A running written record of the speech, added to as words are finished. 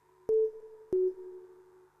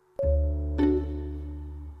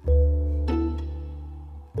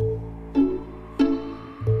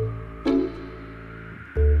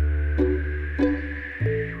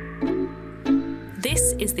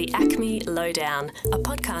the Acme Lowdown, a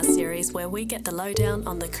podcast series where we get the lowdown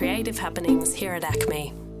on the creative happenings here at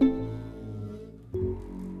Acme.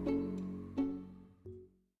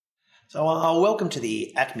 So welcome to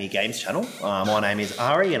the Acme Games channel. My name is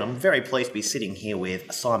Ari and I'm very pleased to be sitting here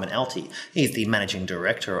with Simon Alty. He's the Managing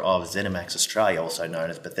Director of ZeniMax Australia, also known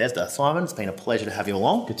as Bethesda. Simon, it's been a pleasure to have you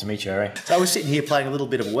along. Good to meet you, Ari. So I was sitting here playing a little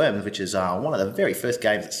bit of Worms, which is one of the very first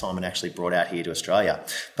games that Simon actually brought out here to Australia.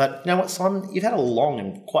 But you know what, Simon, you've had a long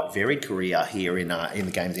and quite varied career here in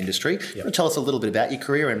the games industry. Yep. You want to tell us a little bit about your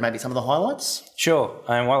career and maybe some of the highlights? Sure.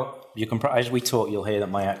 Well, you can as we talk, you'll hear that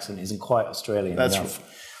my accent isn't quite Australian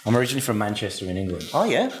enough. I'm originally from Manchester in England. Oh,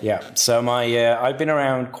 yeah? Yeah. So I've been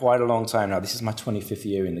around quite a long time now. This is my 25th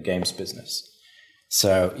year in the games business.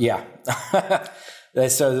 So, yeah.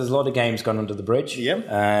 There's a lot of games gone under the bridge.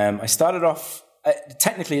 Yeah. I started off,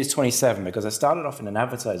 technically it's 27 because I started off in an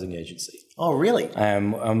advertising agency. Oh, really?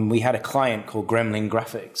 We had a client called Gremlin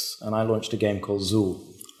Graphics and I launched a game called Zool.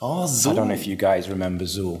 Oh, Zool. I don't know if you guys remember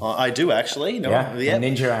Zool. I do, actually. No, yeah,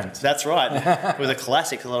 Ninja Ant. That's right. It was a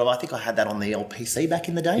classic. I think I had that on the old PC back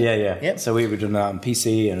in the day. Yeah. Yep. So we were doing that on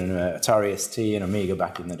PC and Atari ST and Amiga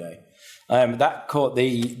back in the day. That caught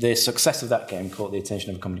the success of that game caught the attention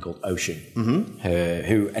of a company called Ocean,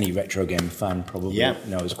 who any retro game fan probably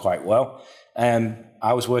knows quite well.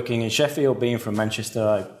 I was working in Sheffield. Being from Manchester,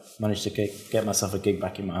 I managed to get myself a gig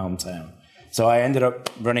back in my hometown. So I ended up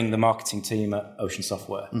running the marketing team at Ocean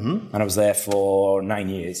Software, and I was there for 9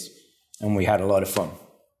 years, and we had a lot of fun.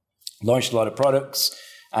 Launched a lot of products,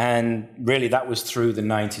 and really that was through the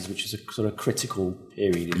 90s, which is a sort of critical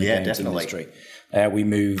period in the games industry. We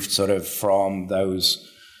moved sort of from those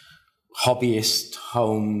hobbyist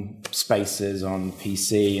home spaces on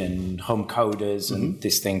PC and home coders, and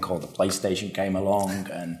this thing called the PlayStation came along,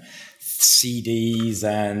 and CDs,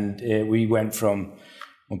 and we went from,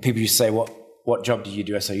 when people used to say, what job do you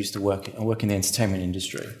do? I said, I used to work in the entertainment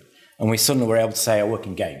industry. And we suddenly were able to say, I work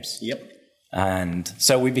in games. Yep. And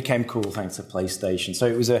so we became cool thanks to PlayStation. So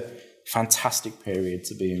it was a fantastic period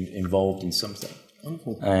to be involved in something.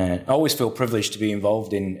 Wonderful. I always feel privileged to be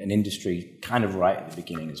involved in an industry kind of right at the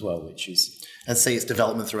beginning as well, which is... And see its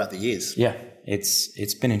development throughout the years. Yeah,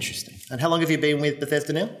 it's been interesting. And how long have you been with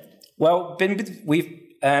Bethesda now? Well, we've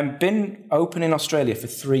been open in Australia for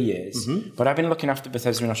 3 years, but I've been looking after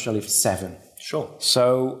Bethesda in Australia for 7. Sure.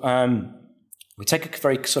 So we take a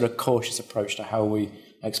very sort of cautious approach to how we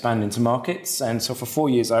expand into markets. And so for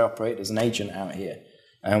 4 years, I operated as an agent out here.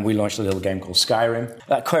 And we launched a little game called Skyrim.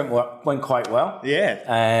 That went quite well. Yeah.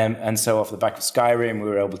 And so off the back of Skyrim, we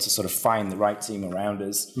were able to sort of find the right team around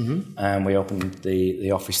us. And we opened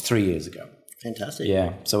the office 3 years ago. Fantastic.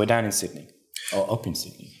 Yeah. So we're down in Sydney, or up in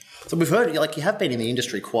Sydney. So we've heard, you have been in the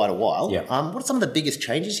industry quite a while. Yeah. What are some of the biggest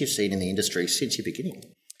changes you've seen in the industry since your beginning?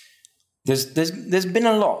 There's been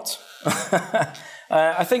a lot.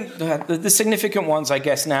 I think the significant ones, I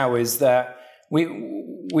guess, now is that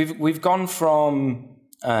we've gone from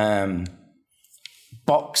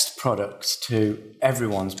boxed products to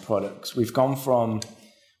everyone's products. We've gone from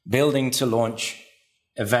building to launch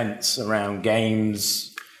events around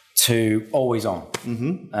games to always on.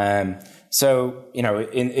 So,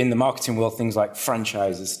 in the marketing world, things like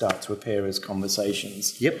franchises start to appear as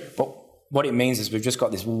conversations. Yep. But what it means is we've just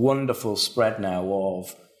got this wonderful spread now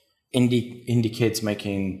of indie kids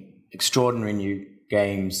making extraordinary new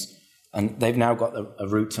games, and they've now got a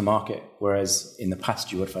route to market, whereas in the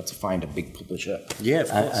past you would have had to find a big publisher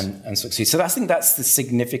and succeed. So I think that's the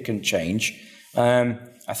significant change.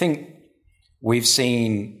 I think we've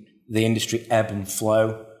seen the industry ebb and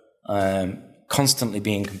flow, constantly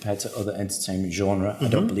being compared to other entertainment genre. I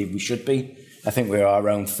don't believe we should be. I think we're our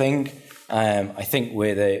own thing. I think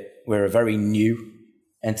we're a very new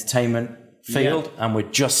entertainment field, and we're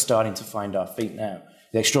just starting to find our feet now.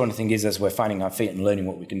 The extraordinary thing is, as we're finding our feet and learning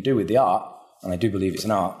what we can do with the art, and I do believe it's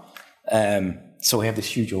an art, so we have this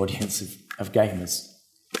huge audience of gamers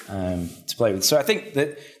to play with. So I think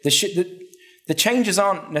that the changes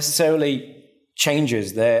aren't necessarily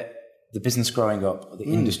changes. They're the business growing up, or the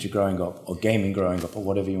industry growing up, or gaming growing up, or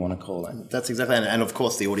whatever you want to call it. That's exactly, and of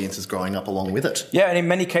course the audience is growing up along with it. Yeah, and in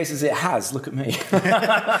many cases it has. Look at me.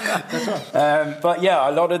 That's right. But yeah,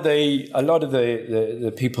 a lot of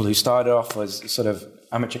the people who started off as sort of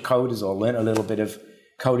amateur coders or learned a little bit of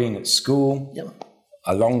coding at school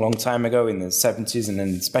a long time ago in the 70s, and then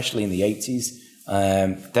especially in the 80s,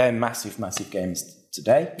 they're massive gamers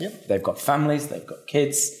today. Yep. They've got families, they've got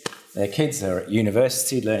kids. Their kids are at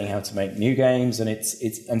university learning how to make new games, and it's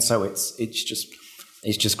just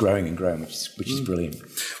it's just growing and growing, which is brilliant.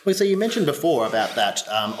 Well, so you mentioned before about that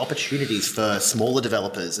opportunities for smaller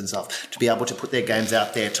developers and stuff to be able to put their games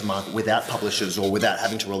out there to market without publishers or without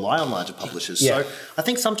having to rely on larger publishers. Yeah. So I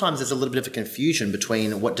think sometimes there's a little bit of a confusion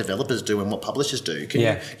between what developers do and what publishers do.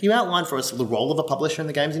 Can you outline for us the role of a publisher in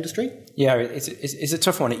the games industry? Yeah, it's a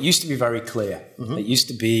tough one. It used to be very clear. Mm-hmm. It used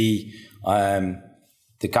to be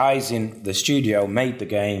the guys in the studio made the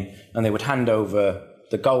game and they would hand over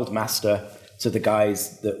the gold master to the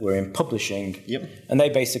guys that were in publishing. Yep. And they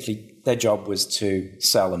basically, their job was to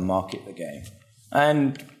sell and market the game.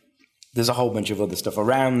 And there's a whole bunch of other stuff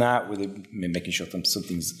around that, with making sure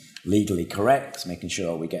something's legally correct, making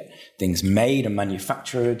sure we get things made and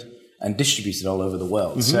manufactured and distributed all over the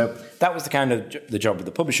world. Mm-hmm. So that was the kind of the job of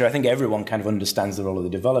the publisher. I think everyone kind of understands the role of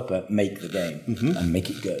the developer, make the game and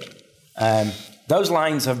make it good. Those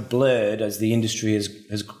lines have blurred as the industry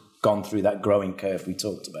has gone through that growing curve we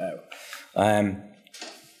talked about.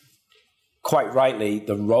 Quite rightly,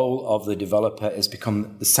 the role of the developer has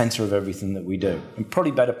become the center of everything that we do. And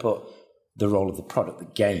probably better put, the role of the product, the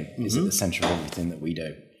game, is at the center of everything that we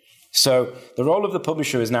do. So the role of the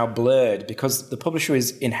publisher is now blurred because the publisher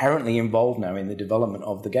is inherently involved now in the development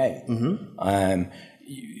of the game.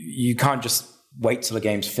 You can't just wait till the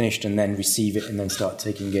game's finished and then receive it and then start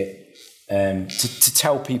taking it to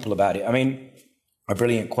tell people about it. I mean, a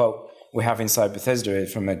brilliant quote we have inside Bethesda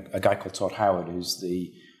from a guy called Todd Howard, who's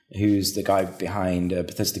the guy behind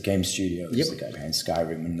Bethesda Game Studios, the guy behind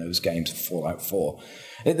Skyrim and those games, Fallout 4.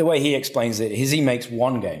 The way he explains it is he makes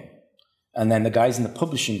one game, and then the guys in the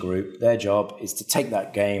publishing group, their job is to take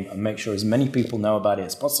that game and make sure as many people know about it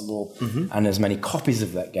as possible, and as many copies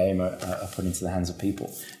of that game are put into the hands of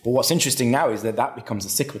people. But what's interesting now is that becomes a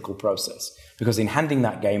cyclical process, because in handing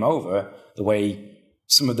that game over, the way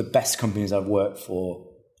some of the best companies I've worked for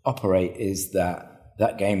operate is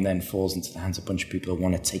that game then falls into the hands of a bunch of people who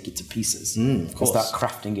want to take it to pieces and start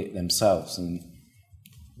crafting it themselves. And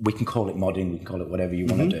we can call it modding, we can call it whatever you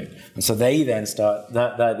want to do. And so they then start,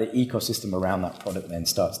 the ecosystem around that product then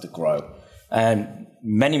starts to grow. And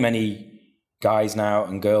many guys now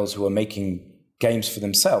and girls who are making games for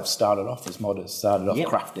themselves started off as modders, started off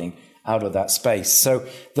crafting out of that space. So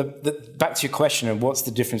back to your question of what's the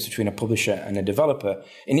difference between a publisher and a developer,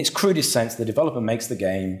 in its crudest sense, the developer makes the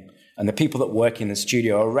game, and the people that work in the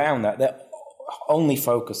studio around that, their only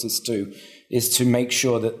focus is to make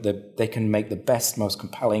sure that they can make the best, most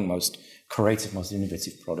compelling, most creative, most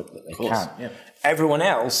innovative product that they can. Yeah. Everyone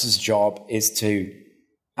else's job is to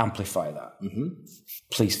amplify that.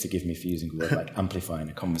 Please forgive me for using a word like amplifying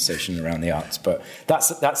a conversation around the arts, but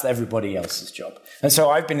that's everybody else's job. And so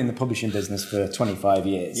I've been in the publishing business for 25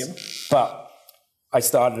 years, but I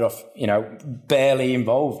started off, barely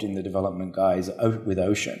involved in the development guys with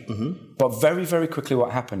Ocean. But very, very quickly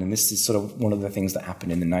what happened, and this is sort of one of the things that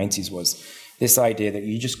happened in the 90s, was this idea that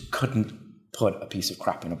you just couldn't put a piece of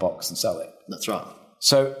crap in a box and sell it. That's right.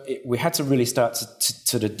 So we had to really start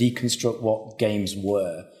to deconstruct what games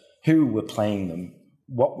were, who were playing them,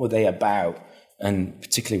 what were they about, and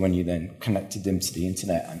particularly when you then connected them to the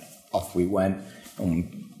internet, and off we went,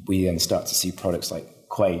 and we then start to see products like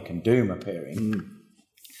Quake and Doom appearing.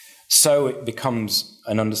 So it becomes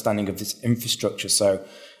an understanding of this infrastructure. So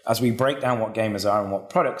as we break down what gamers are and what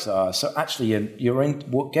products are, so actually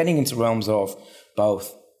you're getting into realms of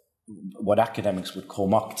both what academics would call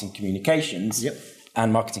marketing communications,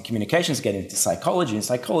 and marketing communications get into psychology, and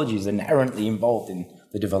psychology is inherently involved in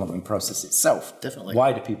the development process itself. Definitely.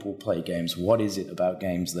 Why do people play games? What is it about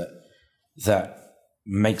games that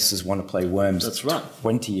makes us want to play Worms? That's right.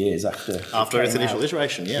 20 years after its initial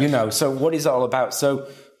iteration, so what is it all about? So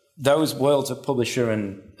those worlds of publisher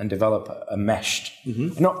and developer are meshed.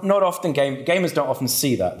 Not often gamers don't often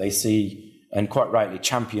see that. They see, and quite rightly,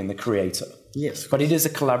 champion the creator. Yes. But it is a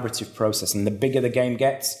collaborative process, and the bigger the game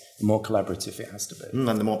gets, the more collaborative it has to be.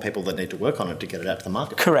 And the more people that need to work on it to get it out to the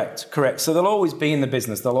market. Correct. So there'll always be in the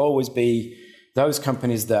business, there'll always be those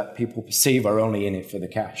companies that people perceive are only in it for the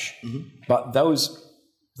cash. But those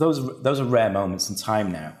are rare moments in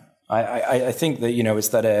time now. I think that, it's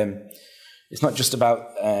that it's not just about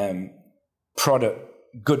product.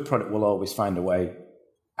 Good product will always find a way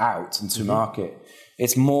out and to market.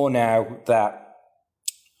 It's more now that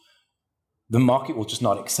the market will just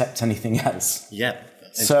not accept anything else. Yeah.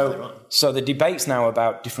 Right. So the debate's now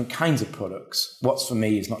about different kinds of products. What's for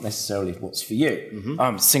me is not necessarily what's for you.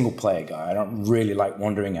 I'm a single player guy. I don't really like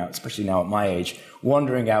wandering out, especially now at my age,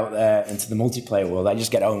 wandering out there into the multiplayer world. I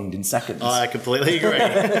just get owned in seconds. I completely agree.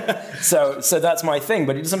 So that's my thing,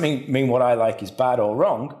 but it doesn't mean what I like is bad or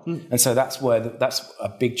wrong. And so that's a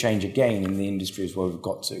big change again in the industry is where we've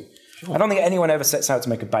got to. Sure. I don't think anyone ever sets out to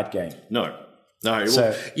make a bad game. No. No, So-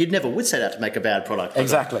 well, you never would set out to make a bad product.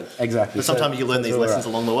 Exactly. But sometimes you learn these lessons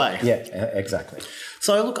along the way. Yeah, exactly.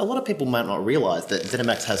 So, look, a lot of people might not realise that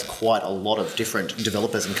ZeniMax has quite a lot of different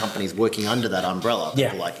developers and companies working under that umbrella. Yeah.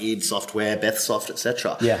 People like id Software, Bethsoft,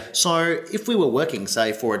 etc. Yeah. So, if we were working,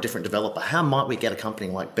 say, for a different developer, how might we get a company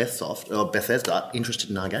like Bethsoft or Bethesda interested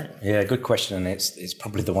in our game? Yeah, good question, and it's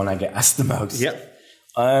probably the one I get asked the most. Yep.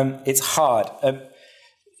 It's hard.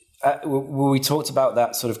 We talked about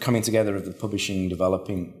that sort of coming together of the publishing,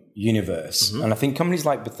 developing universe, and I think companies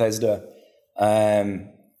like Bethesda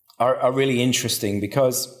are really interesting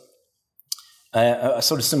because are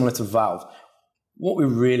sort of similar to Valve. What we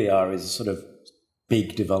really are is a sort of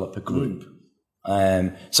big developer group.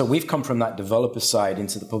 So we've come from that developer side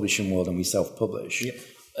into the publishing world, and we self-publish.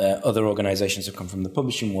 Yep. Other organizations have come from the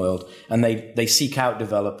publishing world, and they seek out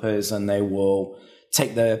developers, and they will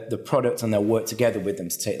take the product and they'll work together with them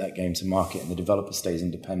to take that game to market, and the developer stays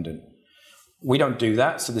independent. We don't do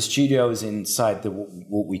that. So the studios inside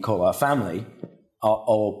what we call our family are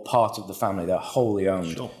all part of the family. They're wholly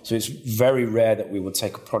owned. Sure. So it's very rare that we will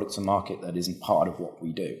take a product to market that isn't part of what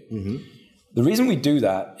we do. The reason we do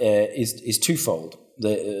that is twofold.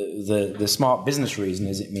 The smart business reason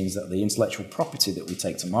is it means that the intellectual property that we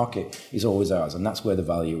take to market is always ours, and that's where the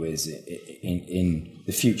value is in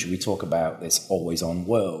the future. We talk about this always-on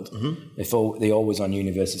world. The always-on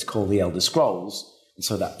universe is called the Elder Scrolls, and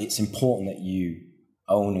so that it's important that you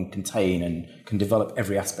own and contain and can develop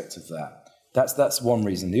every aspect of that. That's one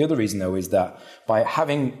reason. The other reason, though, is that by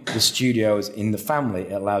having the studios in the family,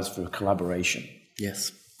 it allows for collaboration.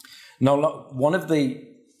 Yes. Now, one of the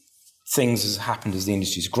things has happened as the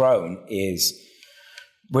industry's grown is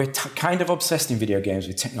we're kind of obsessed in video games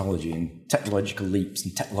with technology and technological leaps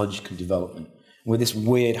and technological development. We're this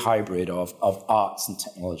weird hybrid of arts and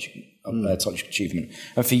technological achievement.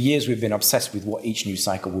 And for years, we've been obsessed with what each new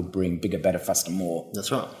cycle would bring: bigger, better, faster, more.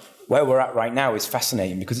 That's right. Where we're at right now is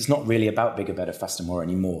fascinating because it's not really about bigger, better, faster, more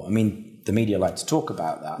anymore. I mean, the media like to talk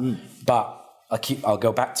about that, but I'll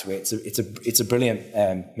go back to it. It's a brilliant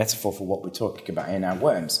metaphor for what we're talking about here now.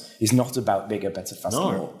 Worms is not about bigger, better, faster,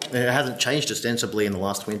 more. It hasn't changed ostensibly in the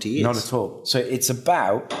last 20 years. Not at all. So it's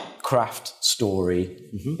about craft, story.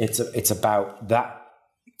 It's about that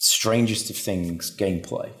strangest of things,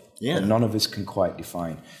 gameplay. Yeah. That none of us can quite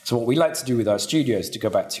define. So what we like to do with our studios, to go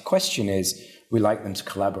back to your question, is we like them to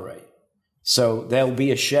collaborate. So there'll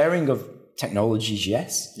be a sharing of technologies,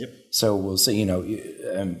 yes. Yep. So we'll see,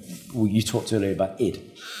 you talked earlier about id,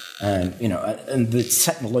 and the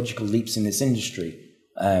technological leaps in this industry,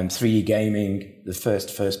 3D gaming, the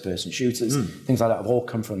first-person shooters, things like that have all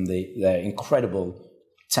come from their incredible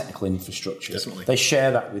technical infrastructure. Definitely. They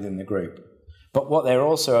share that within the group. But what they're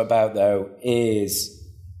also about, though, is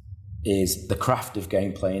the craft of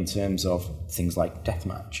gameplay in terms of things like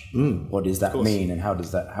deathmatch. What does that mean, and how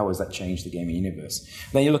has that changed the gaming universe?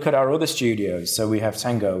 Then you look at our other studios. So we have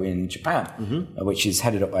Tango in Japan, which is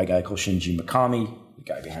headed up by a guy called Shinji Mikami, the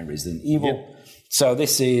guy behind Resident Evil. Yep. So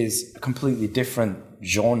this is a completely different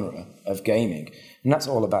genre of gaming, and that's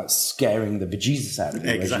all about scaring the bejesus out of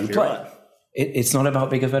you as you play. Right. It's not about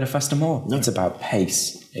bigger, better, faster, more. No. It's about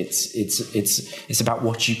pace. It's about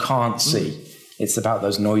what you can't see. It's about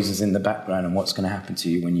those noises in the background and what's going to happen to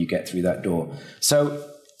you when you get through that door. So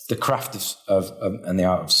the craft of and the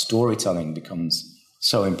art of storytelling becomes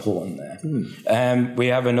so important there. We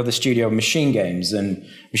have another studio, Machine Games, and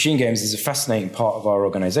Machine Games is a fascinating part of our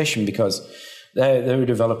organization because they're a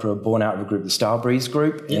developer born out of a group, the Starbreeze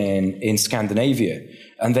Group in Scandinavia,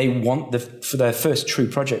 and they for their first true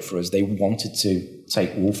project for us, they wanted to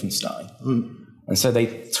take Wolfenstein, and so they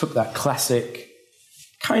took that classic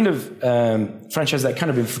kind of franchise that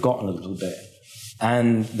kind of been forgotten a little bit,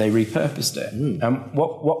 and they repurposed it. And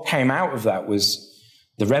what came out of that was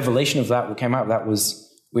the revelation of that. What came out of that was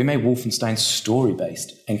we made Wolfenstein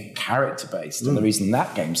story-based and character-based, and the reason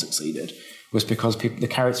that game succeeded was because the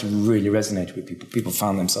character really resonated with people. People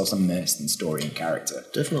found themselves immersed in story and character.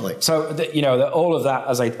 Definitely. So all of that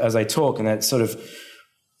as I talk, and that sort of,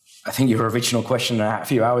 I think your original question a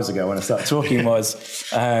few hours ago when I started talking was,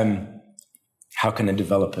 how can a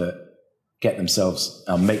developer get themselves,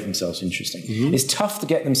 make themselves interesting? It's tough to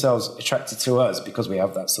get themselves attracted to us because we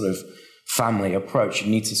have that sort of family approach. You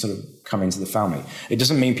need to sort of come into the family. It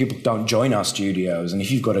doesn't mean people don't join our studios. And if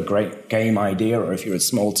you've got a great game idea, or if you're a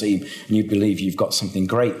small team and you believe you've got something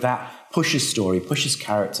great, that pushes story, pushes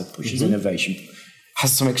character, pushes innovation,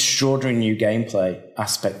 has some extraordinary new gameplay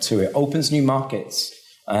aspect to it, opens new markets,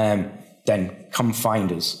 then come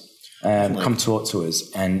find us, come talk to us,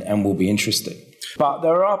 and we'll be interested. But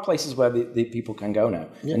there are places where the people can go now,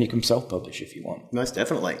 and you can self-publish if you want. Most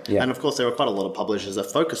definitely. Yeah. And of course, there are quite a lot of publishers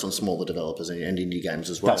that focus on smaller developers and indie games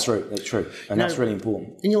as well. That's true. And that's really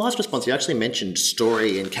important. In your last response, you actually mentioned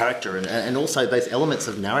story and character and also those elements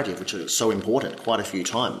of narrative, which are so important quite a few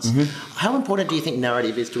times. Mm-hmm. How important do you think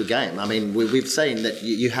narrative is to a game? I mean, we've seen that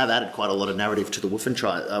you have added quite a lot of narrative to the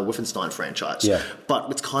Wolfenstein franchise,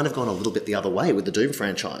 but it's kind of gone a little bit the other way with the Doom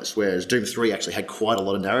franchise, whereas Doom 3 actually had quite a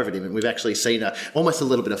lot of narrative, and we've actually seen almost a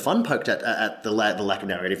little bit of fun poked at the lack of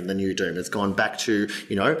narrative in the new Doom. It's gone back to,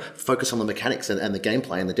 focus on the mechanics and the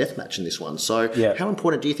gameplay and the deathmatch in this one. So how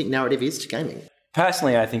important do you think narrative is to gaming?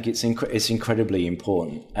 Personally, I think it's incredibly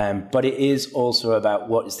important, but it is also about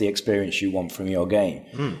what is the experience you want from your game.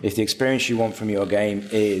 If the experience you want from your game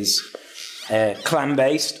is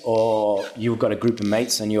clan-based, or you've got a group of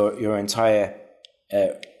mates and your entire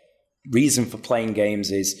reason for playing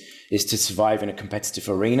games is to survive in a competitive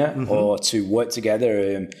arena, or to work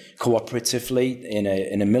together cooperatively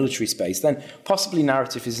in a military space, then possibly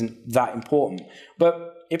narrative isn't that important. But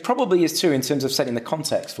it probably is too, in terms of setting the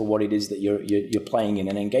context for what it is that you're playing in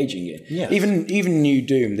and engaging in. Yes. Even New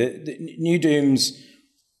Doom, the New Doom's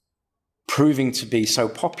proving to be so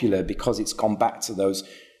popular because it's gone back to those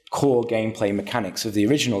core gameplay mechanics of the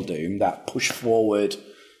original Doom, that push forward.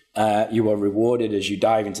 You are rewarded as you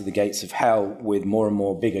dive into the gates of hell with more and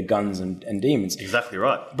more bigger guns and demons. Exactly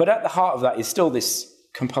right. But at the heart of that is still this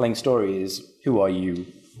compelling story: is who are you?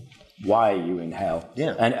 Why are you in hell?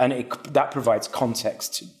 Yeah. And that provides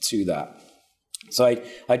context to that. So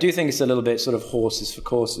I do think it's a little bit sort of horses for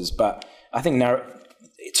courses, but I think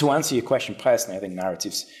to answer your question personally, I think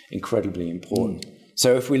narrative's incredibly important.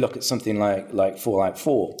 So if we look at something like Fallout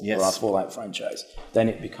 4, or our Fallout franchise, then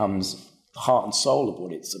it becomes the heart and soul of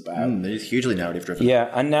what it's about. It's hugely narrative driven. Yeah,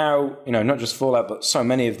 and now, not just Fallout, but so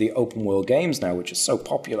many of the open world games now, which are so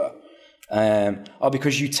popular, are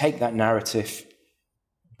because you take that narrative,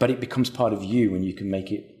 but it becomes part of you, and you can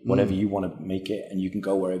make it whatever you want to make it, and you can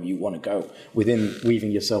go wherever you want to go,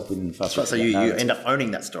 weaving yourself within the fabric. So you end up owning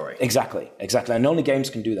that story. Exactly. And only games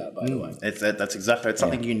can do that, by the way. It's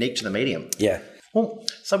something unique to the medium. Yeah. Well,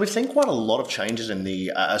 so we've seen quite a lot of changes in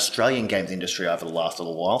the Australian games industry over the last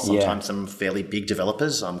little while. Sometimes some fairly big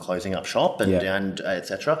developers closing up shop and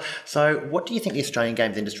etc. So what do you think the Australian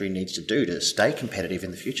games industry needs to do to stay competitive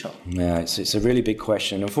in the future? Yeah, it's a really big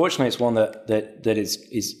question. Unfortunately, it's one that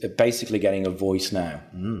is basically getting a voice now.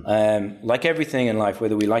 Like everything in life,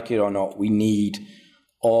 whether we like it or not, we need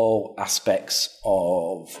all aspects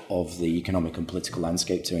of the economic and political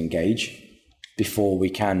landscape to engage before we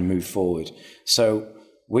can move forward. So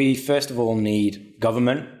we first of all need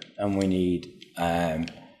government, and we need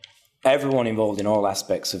everyone involved in all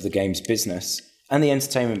aspects of the games business and the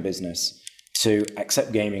entertainment business to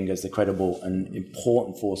accept gaming as the credible and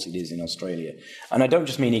important force it is in Australia. And I don't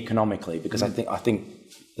just mean economically, because I think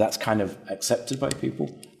that's kind of accepted by people,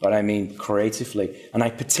 but I mean creatively. And I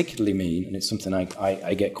particularly mean, and it's something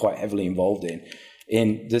I get quite heavily involved in,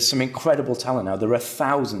 there's some incredible talent now. There are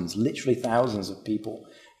literally thousands of people,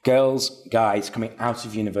 girls, guys, coming out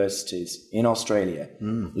of universities in Australia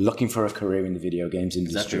looking for a career in the video games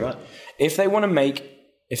industry. Exactly right. If they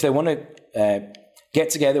want to get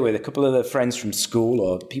together with a couple of their friends from school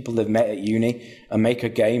or people they've met at uni and make a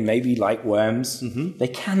game, maybe like Worms, they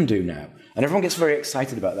can do now. And everyone gets very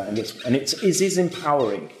excited about that, and it is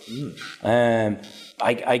empowering.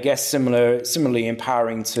 I guess similarly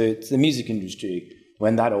empowering to the music industry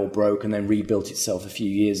when that all broke and then rebuilt itself a few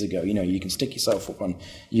years ago. You can stick yourself up on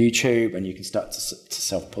YouTube and you can start to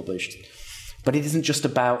self-publish. But it isn't just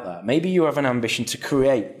about that. Maybe you have an ambition to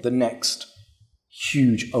create the next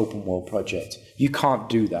huge open world project. You can't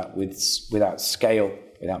do that without scale,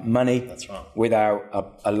 without money. That's right.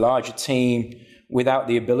 Without a larger team, without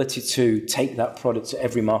the ability to take that product to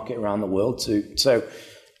every market around the world. So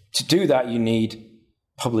to do that, you need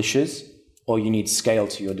publishers, or you need scale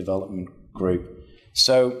to your development group.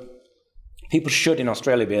 So people should in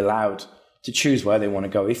Australia be allowed to choose where they want to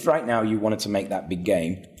go. If right now you wanted to make that big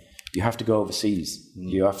game, you have to go overseas.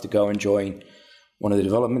 You have to go and join one of the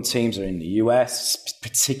development teams, or in the US,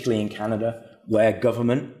 particularly in Canada, where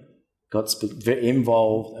government got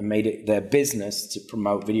involved and made it their business to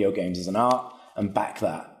promote video games as an art and back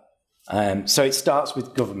that. So it starts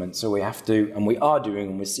with government. So we have to, and we are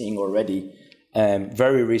doing, and we're seeing already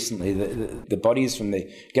very recently the bodies from the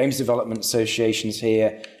games development associations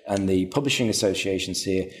here and the publishing associations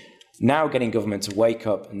here now getting government to wake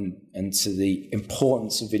up and to the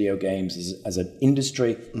importance of video games as an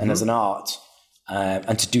industry and as an art,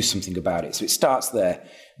 and to do something about it. So it starts there.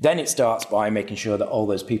 Then it starts by making sure that all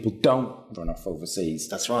those people don't run off overseas.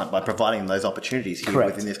 That's right, by providing those opportunities here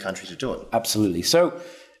within this country to do it. Absolutely. So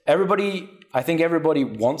I think everybody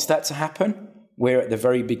wants that to happen. We're at the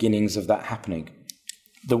very beginnings of that happening.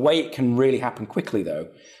 The way it can really happen quickly, though,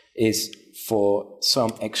 is for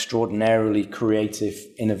some extraordinarily creative,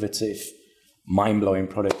 innovative, mind-blowing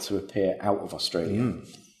product to appear out of Australia.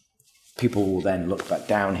 People will then look back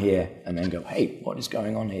down here and then go, hey, what is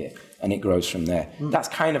going on here? And it grows from there. That's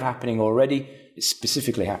kind of happening already. It's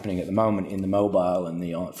specifically happening at the moment in the mobile and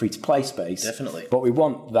the free-to-play space. Definitely. But we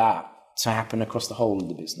want that to happen across the whole of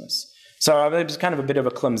the business. So it was kind of a bit of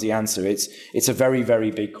a clumsy answer. It's a very,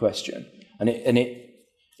 very big question. And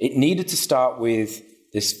it needed to start with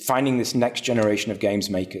finding this next generation of games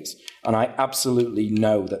makers. And I absolutely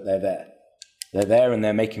know that they're there. They're there and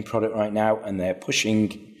they're making product right now and they're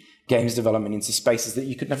pushing games development into spaces that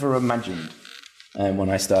you could never have imagined when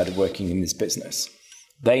I started working in this business.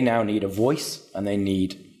 They now need a voice and they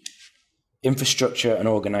need infrastructure and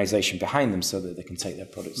organization behind them so that they can take their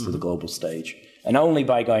products to the global stage. And only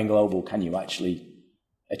by going global can you actually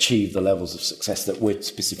achieve the levels of success that we're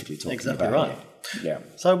specifically talking Exactly about. right. Yeah.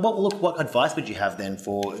 So what advice would you have then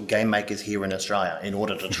for game makers here in Australia in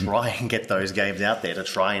order to try and get those games out there, to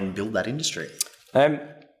try and build that industry?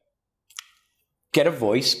 Get a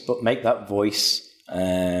voice, but make that voice...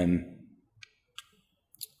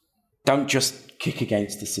 don't just kick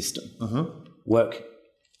against the system. Work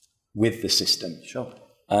with the system. Sure.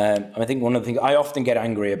 I think one of the things... I often get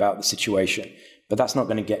angry about the situation, but that's not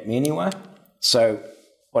going to get me anywhere. So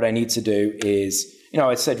what I need to do is...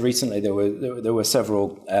 I said recently there were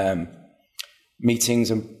several meetings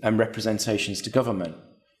and representations to government.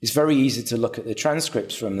 It's very easy to look at the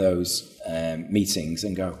transcripts from those meetings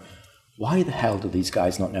and go, why the hell do these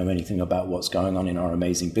guys not know anything about what's going on in our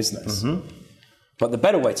amazing business? But the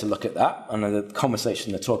better way to look at that, and the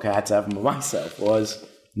conversation, the talk I had to have with myself was,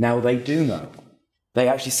 now they do know. They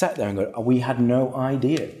actually sat there and go, we had no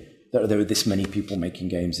idea that there were this many people making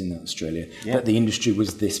games in Australia, that the industry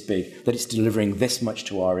was this big, that it's delivering this much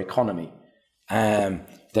to our economy, there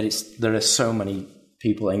are so many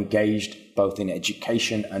people engaged both in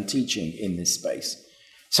education and teaching in this space.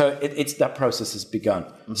 So it's that process has begun.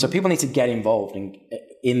 So people need to get involved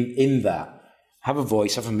in that, have a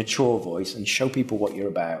voice, have a mature voice, and show people what you're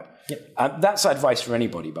about. That's advice for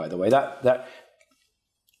anybody, by the way. That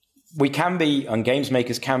we can be, and games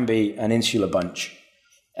makers can be, an insular bunch.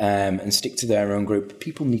 And stick to their own group.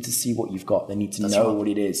 People need to see what you've got. They need to know what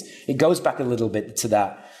it is. It goes back a little bit to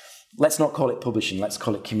that. Let's not call it publishing. Let's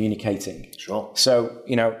call it communicating. Sure. So,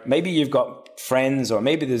 maybe you've got friends or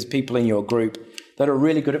maybe there's people in your group that are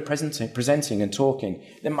really good at presenting and talking.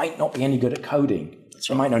 They might not be any good at coding.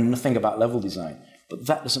 They might know nothing about level design. But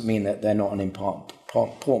that doesn't mean that they're not an important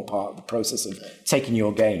part of the process of taking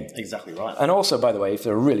your game. Exactly right. And also, by the way, if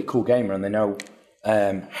they're a really cool gamer and they know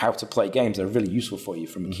how to play games, they're really useful for you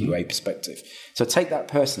from a QA perspective. So take that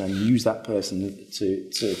person and use that person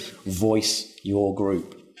to voice your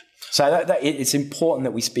group. So that it's important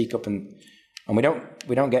that we speak up and we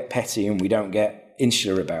don't get petty and we don't get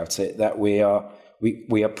insular about it. That we are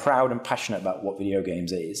proud and passionate about what video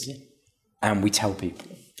games is, and we tell people.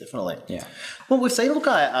 Definitely. Yeah. Well, we've seen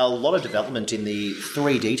a lot of development in the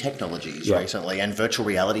 3D technologies recently, and virtual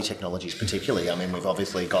reality technologies particularly. I mean, we've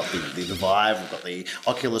obviously got the Vive, we've got the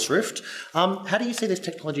Oculus Rift. How do you see this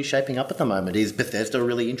technology shaping up at the moment? Is Bethesda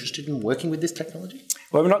really interested in working with this technology?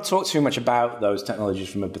 Well, we've not talked too much about those technologies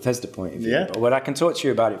from a Bethesda point of view, but what I can talk to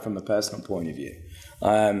you about it from a personal point of view.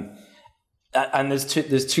 And there's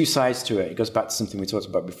two sides to it. It goes back to something we talked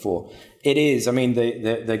about before. It is,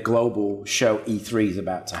 the global show E3 is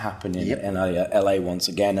about to happen in LA once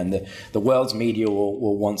again, and the world's media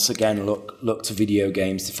will once again look to video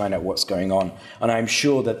games to find out what's going on. And I'm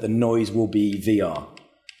sure that the noise will be VR.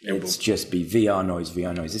 It's just be VR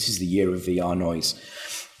noise. This is the year of VR noise.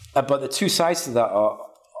 But the two sides to that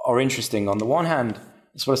are interesting. On the one hand,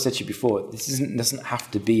 that's what I said to you before. This doesn't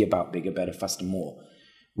have to be about bigger, better, faster, more.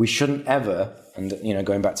 We shouldn't ever, and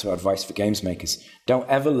going back to our advice for games makers, don't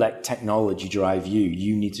ever let technology drive you.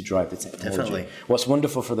 You need to drive the technology. Definitely. What's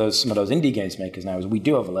wonderful for some of those indie games makers now is we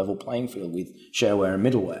do have a level playing field with shareware and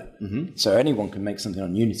middleware. So anyone can make something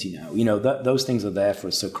on Unity now. Those things are there for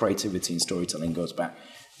us. So creativity and storytelling goes back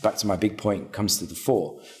to my big point, comes to the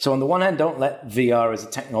fore. So on the one hand, don't let VR as a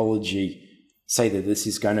technology say that this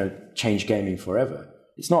is going to change gaming forever.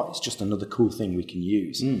 It's not. It's just another cool thing we can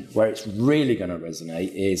use. Where it's really going to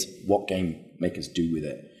resonate is what game makers do with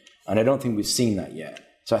it. And I don't think we've seen that yet.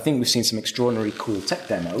 So I think we've seen some extraordinarily cool tech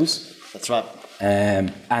demos. That's right.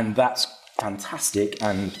 And that's fantastic.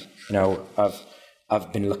 And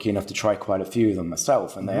I've been lucky enough to try quite a few of them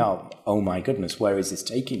myself, and they are, oh my goodness, where is this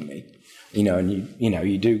taking me? And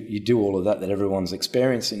you do all of that everyone's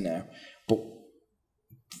experiencing now. But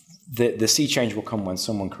the sea change will come when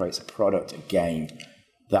someone creates a product, a game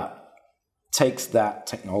that takes that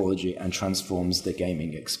technology and transforms the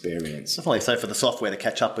gaming experience. Definitely. So for the software to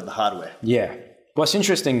catch up with the hardware. Yeah. What's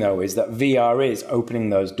interesting, though, is that VR is opening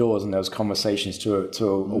those doors and those conversations to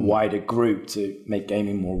a wider group to make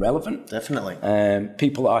gaming more relevant. Definitely.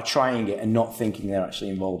 People are trying it and not thinking they're actually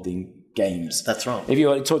involved in games. That's right. If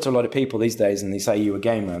you talk to a lot of people these days and they say you're a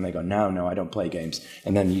gamer and they go, no, I don't play games.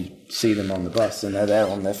 And then you see them on the bus and they're there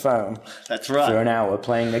on their phone. That's right. For an hour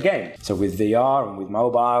playing the game. So with VR and with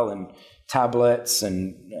mobile and tablets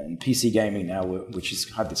and PC gaming now, which has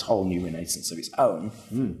had this whole new renaissance of its own,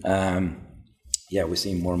 we're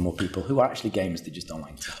seeing more and more people who are actually gamers, they just don't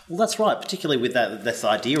like it. Well, that's right, particularly with this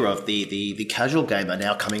idea of the casual gamer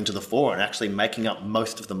now coming to the fore and actually making up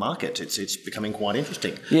most of the market. It's becoming quite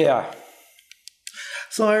interesting. Yeah.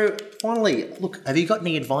 So, finally, look, have you got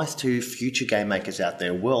any advice to future game makers out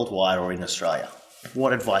there, worldwide or in Australia?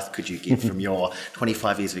 What advice could you give from your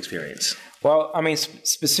 25 years of experience? Well, I mean,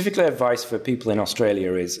 specifically advice for people in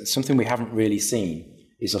Australia is something we haven't really seen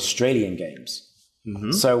is Australian games.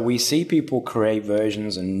 Mm-hmm. So we see people create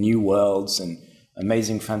versions and new worlds and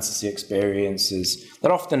amazing fantasy experiences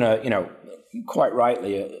that often are, quite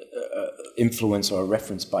rightly influenced or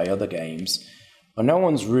referenced by other games. But no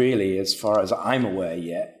one's really, as far as I'm aware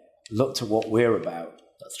yet, looked at what we're about.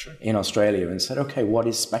 That's true. In Australia and said, okay, what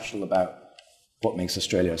is special about what makes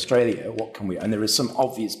Australia Australia? What can we... And there are some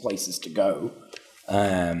obvious places to go.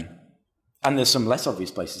 And there's some less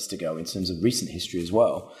obvious places to go in terms of recent history as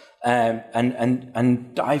well.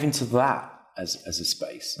 And dive into that as a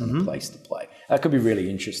space and a place to play. That could be really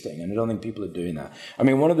interesting, and I don't think people are doing that. I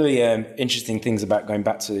mean, one of the interesting things about going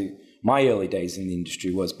back to my early days in the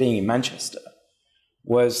industry was being in Manchester,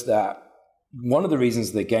 was that one of the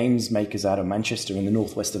reasons the games makers out of Manchester in the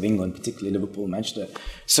northwest of England, particularly Liverpool and Manchester,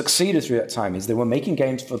 succeeded through that time is they were making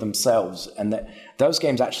games for themselves, and that those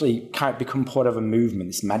games actually kind of become part of a movement,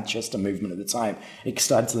 this Manchester movement at the time. It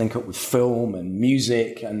started to link up with film and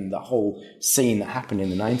music and the whole scene that happened in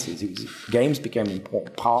the 90s. Games became an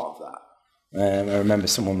important part of that. I remember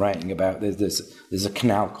someone writing about there's a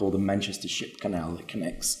canal called the Manchester Ship Canal that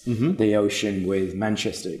connects the ocean with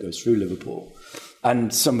Manchester. It goes through Liverpool.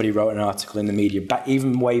 And somebody wrote an article in the media,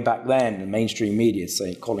 even way back then, the mainstream media,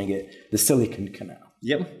 calling it the Silicon Canal.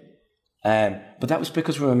 Yep. But that was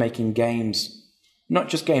because we were making games, not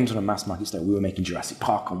just games on a mass market scale. We were making Jurassic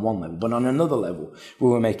Park on one level, but on another level, we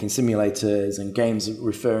were making simulators and games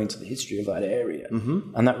referring to the history of that area.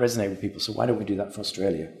 Mm-hmm. And that resonated with people. So why don't we do that for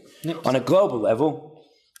Australia? Yep. On a global level,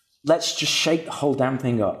 let's just shake the whole damn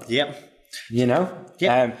thing up. Yep.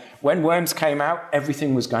 Yep. When Worms came out,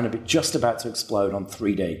 everything was going to be just about to explode on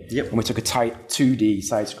 3D. Yep. And we took a tight 2D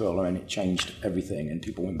side-scroller and it changed everything, and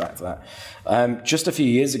people went back to that. Just a few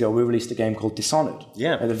years ago, we released a game called Dishonored.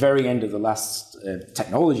 Yeah. At the very end of the last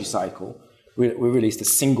technology cycle, we released a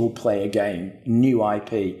single-player game, new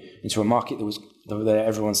IP, into a market that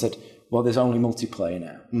everyone said, well, there's only multiplayer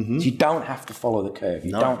now. Mm-hmm. So you don't have to follow the curve.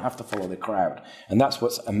 You don't have to follow the crowd. And that's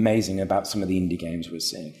what's amazing about some of the indie games we're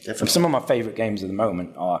seeing. Definitely. Some of my favorite games at the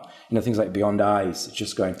moment are, things like Beyond Eyes. It's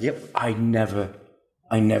just going, yep. I never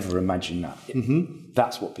imagined that. Mm-hmm.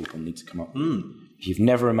 That's what people need to come up with. If you've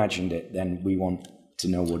never imagined it, then we want to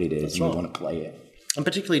know what it is, we want to play it. And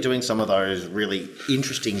particularly doing some of those really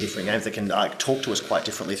interesting different games that can talk to us quite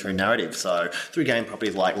differently through narrative. So through game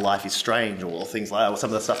properties like Life is Strange or things like that, or some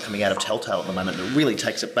of the stuff coming out of Telltale at the moment that really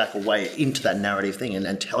takes it back away into that narrative thing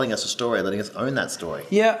and telling us a story, letting us own that story.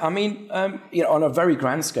 Yeah, I mean, on a very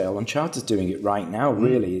grand scale, Uncharted's doing it right now,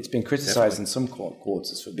 really. It's been criticised in some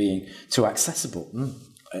quarters for being too accessible.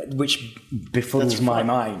 Which befuddles my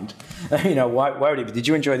mind. Why would it be? Did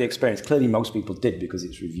you enjoy the experience? Clearly most people did, because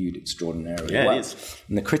it's reviewed extraordinarily well. It is.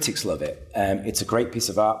 And the critics love it. It's a great piece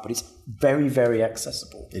of art, but it's very, very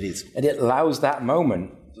accessible. It is. And it allows that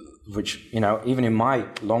moment, which, even in my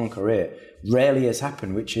long career, rarely has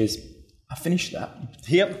happened, which is, I finished that.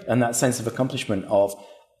 Yep. And that sense of accomplishment of,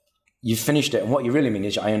 you've finished it, and what you really mean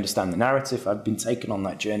is I understand the narrative, I've been taken on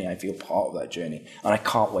that journey, I feel part of that journey, and I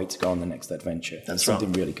can't wait to go on the next adventure. There's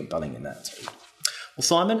something really compelling in that too. Well,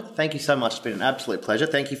 Simon, thank you so much. It's been an absolute pleasure.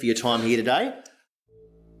 Thank you for your time here today.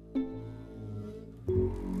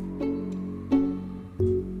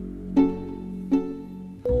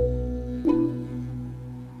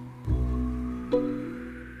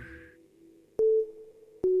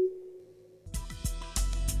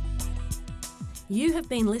 You have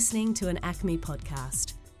been listening to an Acme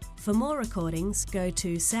podcast. For more recordings, go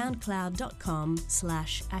to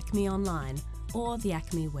soundcloud.com/AcmeOnline or the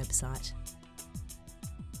Acme website.